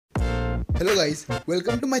Hello guys,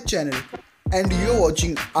 welcome to my channel and you are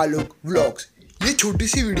watching Alok vlogs. ये छोटी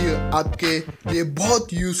सी video आपके लिए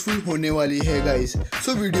बहुत यूज़फुल होने वाली है गाइस,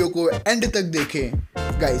 सो वीडियो को एंड तक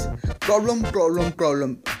देखें। गाइस,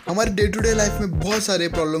 प्रॉब्लम हमारे डे टू डे लाइफ में बहुत सारे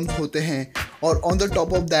प्रॉब्लम्स होते हैं और on the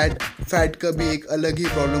top of that fat का भी एक अलग ही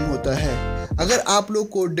प्रॉब्लम होता है। अगर आप लोग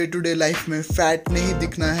को डे टू डे लाइफ में फैट नहीं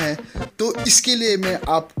दिखना है तो इसके लिए मैं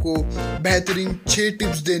आपको बेहतरीन 6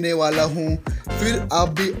 टिप्स देने वाला हूँ, फिर आप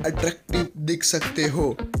भी अट्रैक्टिव दिख सकते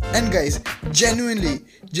हो। एंड गाइस,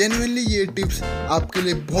 जेन्युइनली ये टिप्स आपके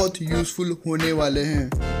लिए बहुत यूज़फुल होने वाले हैं।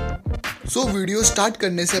 सो वीडियो स्टार्ट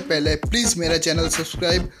करने से पहले प्लीज़ मेरा चैनल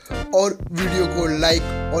सब्सक्राइब और वीडियो को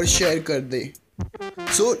लाइक और शेयर कर दे।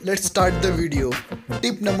 So let's start the video.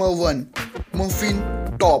 Tip number 1, muffin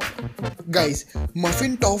top. Guys,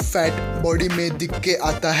 muffin top fat body में दिख के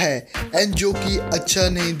आता है एंड जो कि अच्छा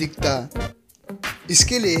नहीं दिखता।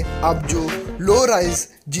 इसके लिए आप जो लो राइज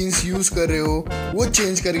जीन्स यूज़ कर रहे हो वो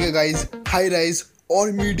चेंज करके गाइस हाई राइज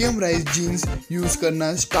और मीडियम राइज जीन्स यूज़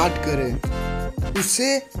करना स्टार्ट करें।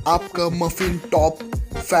 उससे आपका मफिन टॉप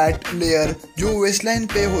फैट लेयर जो वेस्टलाइन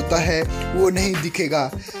पे होता है वो नहीं दिखेगा।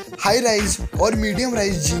 हाई राइज और मीडियम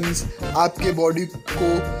राइज जीन्स आपके बॉडी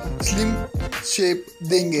को स्लिम शेप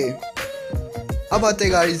देंगे। अब आते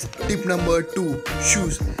guys tip number 2,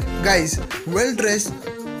 shoes. Guys, well dress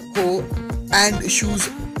हो एंड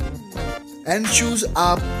शूज़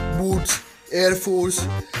आप बूट्स, एयरफोर्स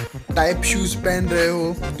टाइप शूज़ पहन रहे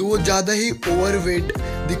हो तो वो ज़्यादा ही ओवरवेट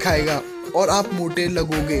दिखाएगा और आप मोटे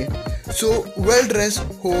लगोगे। सो वेल ड्रेस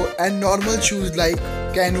हो and normal shoes like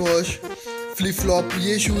canvas, flip flop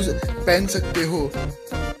ये शूज़ पहन सकते हो।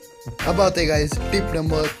 अब आते guys tip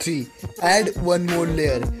number 3, add 1 more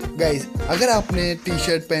layer. Guys, अगर आपने टी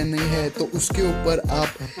शर्ट पहनी है तो उसके ऊपर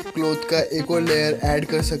आप क्लॉथ का एक और लेयर ऐड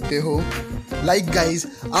कर सकते हो। लाइक गाइस,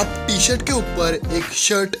 आप टी शर्ट के ऊपर एक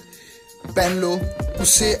शर्ट पहन लो,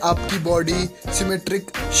 उससे आपकी बॉडी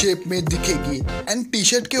सिमेट्रिक शेप में दिखेगी एंड टी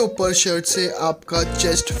शर्ट के ऊपर शर्ट से आपका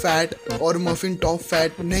चेस्ट फैट और मफिन टॉप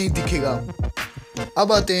फैट नहीं दिखेगा।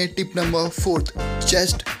 अब आते हैं tip number 4,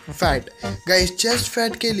 chest fat. Guys, chest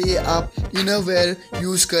fat के लिए आप इनर वेयर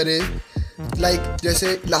यूज़ करें, लाइक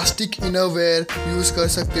जैसे इलास्टिक इनर वेयर यूज़ कर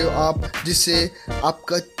सकते हो आप, जिससे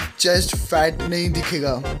आपका चेस्ट फैट नहीं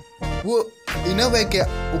दिखेगा। वो इनर वेयर के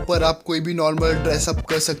ऊपर आप कोई भी नॉर्मल ड्रेसअप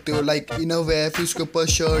कर सकते हो, लाइक इनर वेयर, फिर उसके ऊपर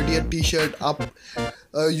शर्ट या टी शर्ट आप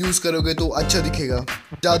यूज़ करोगे तो अच्छा दिखेगा,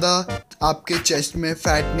 ज़्यादा आपके चेस्ट में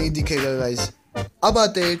फैट नहीं दिखेगा गाइस। अब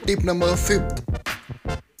आते हैं टिप नंबर 5,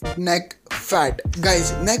 नेक फैट।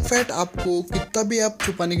 गाइस, नेक फैट आपको कितना भी आप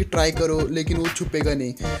छुपाने की ट्राई करो लेकिन वो छुपेगा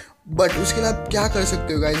नहीं, बट उसके लिए आप क्या कर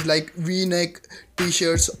सकते हो guys, like V neck T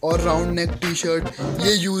shirts और राउंड नेक टी शर्ट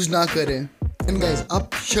ये यूज़ ना करें। एंड गाइस,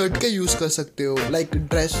 आप शर्ट के यूज़ कर सकते हो, लाइक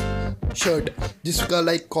ड्रेस शर्ट जिसका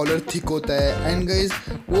लाइक कॉलर थिक होता है एंड गाइस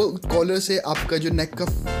वो कॉलर से आपका जो नेक का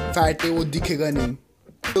फैट है वो दिखेगा नहीं।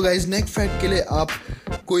 तो गाइस, नेक फैट के लिए आप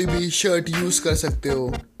कोई भी शर्ट यूज़ कर सकते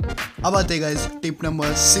हो। अब आते हैं guys tip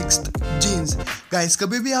number 6, jeans. Guys,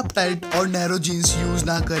 कभी भी आप टाइट और नैरो जीन्स यूज़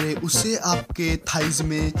ना करें, उससे आपके थाइज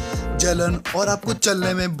में जलन और आपको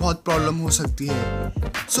चलने में बहुत प्रॉब्लम हो सकती है।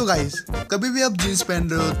 सो गाइस, कभी भी आप जीन्स पहन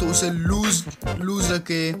रहे हो तो उसे लूज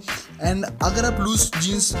रखें एंड अगर आप लूज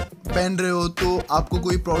जीन्स पहन रहे हो तो आपको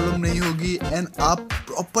कोई प्रॉब्लम नहीं होगी एंड आप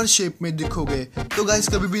प्रॉपर शेप में दिखोगे। तो गाइस,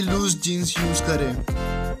 कभी भी लूज जीन्स यूज़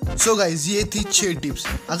करें। सो गाइज, ये थी 6 टिप्स।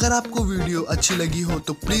 अगर आपको वीडियो अच्छी लगी हो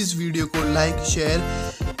तो प्लीज़ वीडियो को लाइक शेयर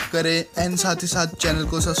करें एंड साथ ही साथ चैनल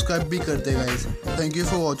को सब्सक्राइब भी कर दें guys. Thank you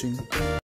for watching.